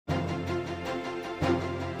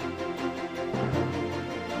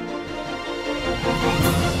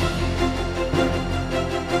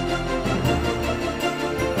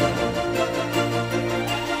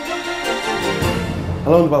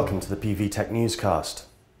Hello and welcome to the PV Tech Newscast.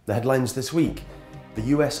 The headlines this week: the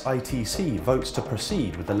US ITC votes to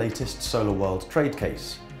proceed with the latest SolarWorld trade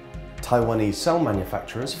case. Taiwanese cell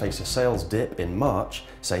manufacturers face a sales dip in March,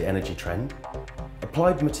 say EnergyTrend.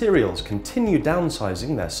 Applied Materials continue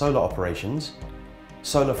downsizing their solar operations.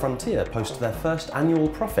 Solar Frontier post their first annual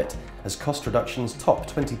profit as cost reductions top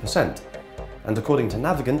 20%. And according to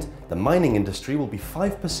Navigant, the mining industry will be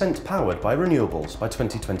 5% powered by renewables by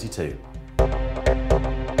 2022.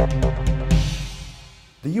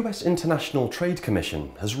 The US International Trade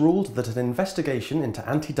Commission has ruled that an investigation into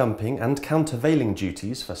anti-dumping and countervailing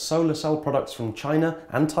duties for solar cell products from China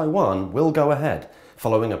and Taiwan will go ahead,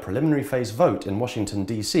 following a preliminary phase vote in Washington,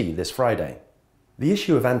 D.C. this Friday. The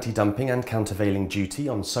issue of anti-dumping and countervailing duty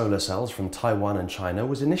on solar cells from Taiwan and China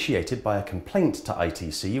was initiated by a complaint to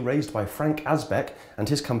ITC raised by Frank Asbeck and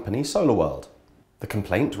his company SolarWorld. The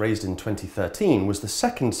complaint, raised in 2013, was the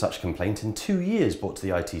second such complaint in 2 years brought to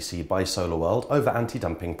the ITC by SolarWorld over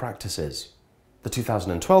anti-dumping practices. The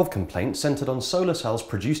 2012 complaint centred on solar cells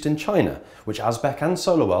produced in China, which Asbeck and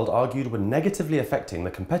SolarWorld argued were negatively affecting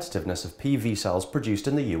the competitiveness of PV cells produced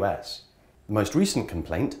in the US. The most recent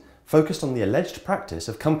complaint focused on the alleged practice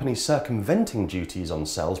of companies circumventing duties on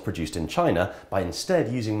cells produced in China by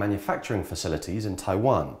instead using manufacturing facilities in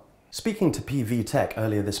Taiwan. Speaking to PV Tech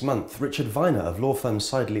earlier this month, Richard Viner of law firm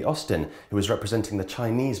Sidley Austin, who was representing the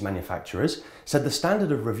Chinese manufacturers, said the standard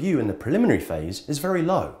of review in the preliminary phase is very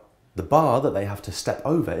low. The bar that they have to step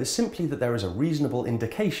over is simply that there is a reasonable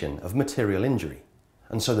indication of material injury.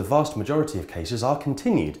 And so the vast majority of cases are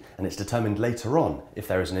continued, and it's determined later on if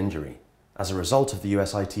there is an injury. As a result of the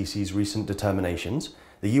US ITC's recent determinations,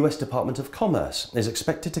 the US Department of Commerce is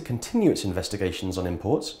expected to continue its investigations on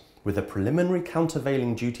imports, with a preliminary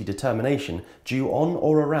countervailing duty determination due on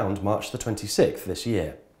or around March the 26th this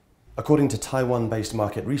year. According to Taiwan-based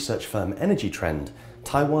market research firm EnergyTrend,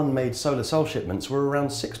 Taiwan-made solar cell shipments were around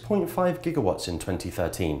 6.5 gigawatts in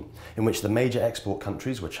 2013, in which the major export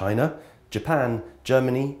countries were China, Japan,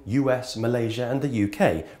 Germany, US, Malaysia and the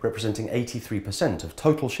UK, representing 83% of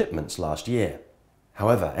total shipments last year.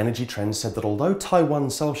 However, EnergyTrend said that although Taiwan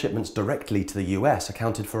cell shipments directly to the US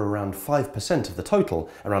accounted for around 5% of the total,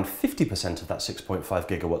 around 50% of that 6.5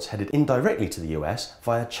 gigawatts headed indirectly to the US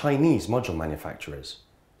via Chinese module manufacturers.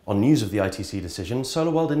 On news of the ITC decision,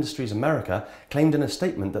 SolarWorld Industries America claimed in a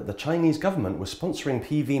statement that the Chinese government was sponsoring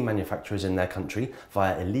PV manufacturers in their country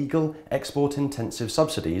via illegal, export-intensive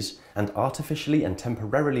subsidies and artificially and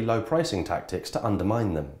temporarily low pricing tactics to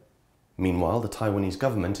undermine them. Meanwhile, the Taiwanese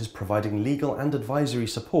government is providing legal and advisory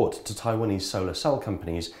support to Taiwanese solar cell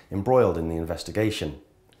companies embroiled in the investigation.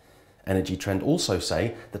 EnergyTrend also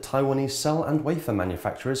say that Taiwanese cell and wafer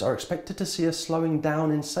manufacturers are expected to see a slowing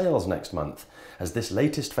down in sales next month, as this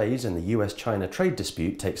latest phase in the US-China trade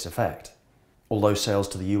dispute takes effect. Although sales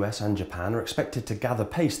to the US and Japan are expected to gather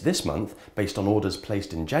pace this month based on orders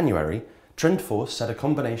placed in January, TrendForce said a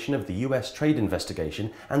combination of the US trade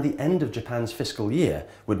investigation and the end of Japan's fiscal year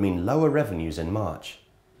would mean lower revenues in March.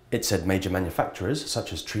 It said major manufacturers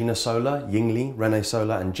such as Trina Solar, Yingli, Rene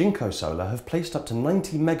Solar and Jinko Solar have placed up to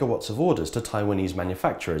 90 megawatts of orders to Taiwanese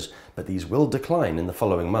manufacturers, but these will decline in the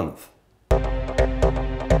following month.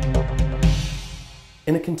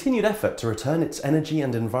 In a continued effort to return its Energy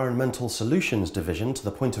and Environmental Solutions division to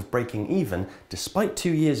the point of breaking even, despite 2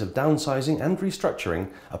 years of downsizing and restructuring,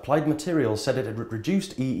 Applied Materials said it had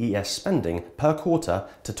reduced EES spending per quarter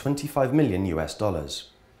to $25 million US.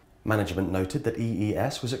 Management noted that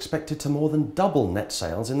EES was expected to more than double net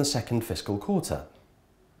sales in the second fiscal quarter.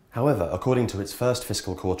 However, according to its first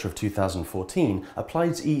fiscal quarter of 2014,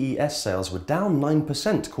 Applied's EES sales were down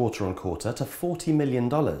 9% quarter on quarter to $40 million.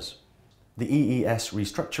 The EES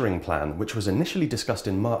restructuring plan, which was initially discussed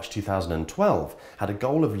in March 2012, had a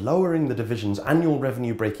goal of lowering the division's annual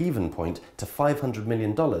revenue break-even point to $500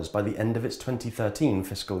 million by the end of its 2013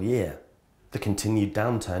 fiscal year. The continued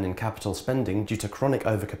downturn in capital spending due to chronic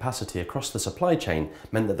overcapacity across the supply chain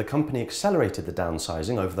meant that the company accelerated the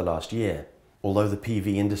downsizing over the last year. Although the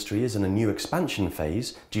PV industry is in a new expansion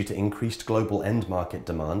phase due to increased global end market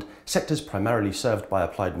demand, sectors primarily served by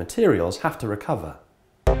Applied Materials have to recover.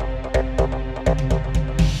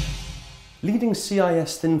 Leading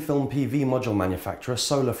CIS thin-film PV module manufacturer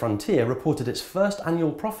Solar Frontier reported its first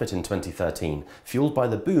annual profit in 2013, fueled by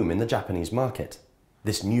the boom in the Japanese market.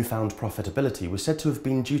 This newfound profitability was said to have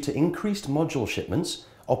been due to increased module shipments,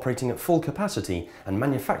 operating at full capacity, and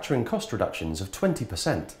manufacturing cost reductions of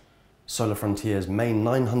 20%. Solar Frontier's main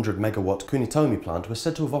 900 megawatt Kunitomi plant was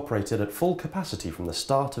said to have operated at full capacity from the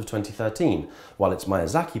start of 2013, while its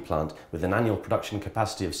Miyazaki plant, with an annual production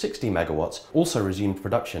capacity of 60 megawatts, also resumed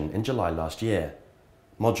production in July last year.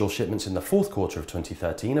 Module shipments in the fourth quarter of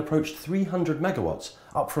 2013 approached 300 megawatts,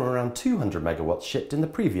 up from around 200 megawatts shipped in the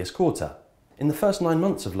previous quarter. In the first 9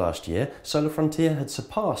 months of last year, Solar Frontier had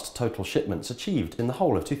surpassed total shipments achieved in the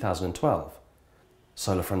whole of 2012.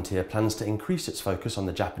 Solar Frontier plans to increase its focus on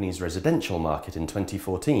the Japanese residential market in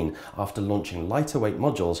 2014 after launching lighter-weight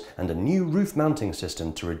modules and a new roof mounting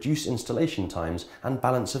system to reduce installation times and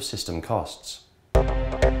balance of system costs.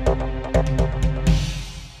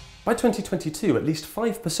 By 2022, at least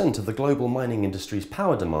 5% of the global mining industry's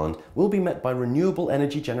power demand will be met by renewable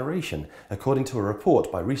energy generation, according to a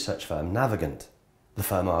report by research firm Navigant. The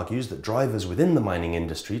firm argues that drivers within the mining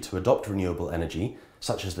industry to adopt renewable energy,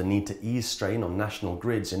 such as the need to ease strain on national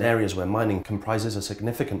grids in areas where mining comprises a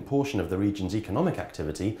significant portion of the region's economic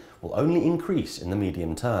activity, will only increase in the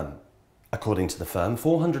medium term. According to the firm,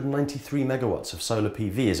 493 megawatts of solar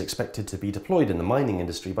PV is expected to be deployed in the mining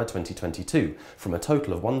industry by 2022, from a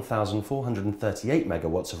total of 1,438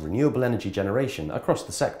 megawatts of renewable energy generation across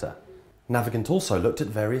the sector. Navigant also looked at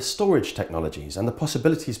various storage technologies and the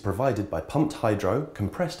possibilities provided by pumped hydro,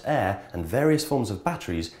 compressed air, and various forms of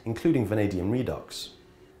batteries, including vanadium redox.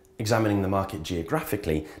 Examining the market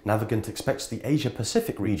geographically, Navigant expects the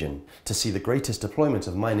Asia-Pacific region to see the greatest deployment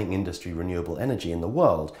of mining industry renewable energy in the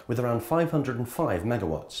world, with around 505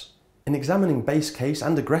 megawatts. In examining base case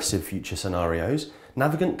and aggressive future scenarios,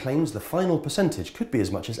 Navigant claims the final percentage could be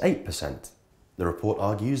as much as 8%. The report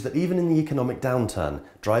argues that even in the economic downturn,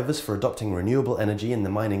 drivers for adopting renewable energy in the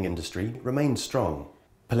mining industry remain strong.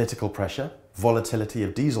 Political pressure, volatility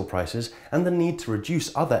of diesel prices, and the need to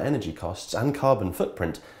reduce other energy costs and carbon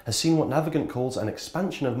footprint has seen what Navigant calls an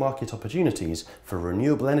expansion of market opportunities for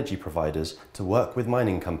renewable energy providers to work with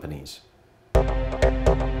mining companies.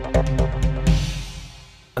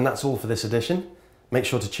 And that's all for this edition. Make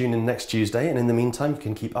sure to tune in next Tuesday, and in the meantime you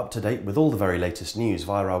can keep up to date with all the very latest news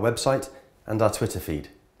via our website and our Twitter feed.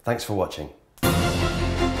 Thanks for watching.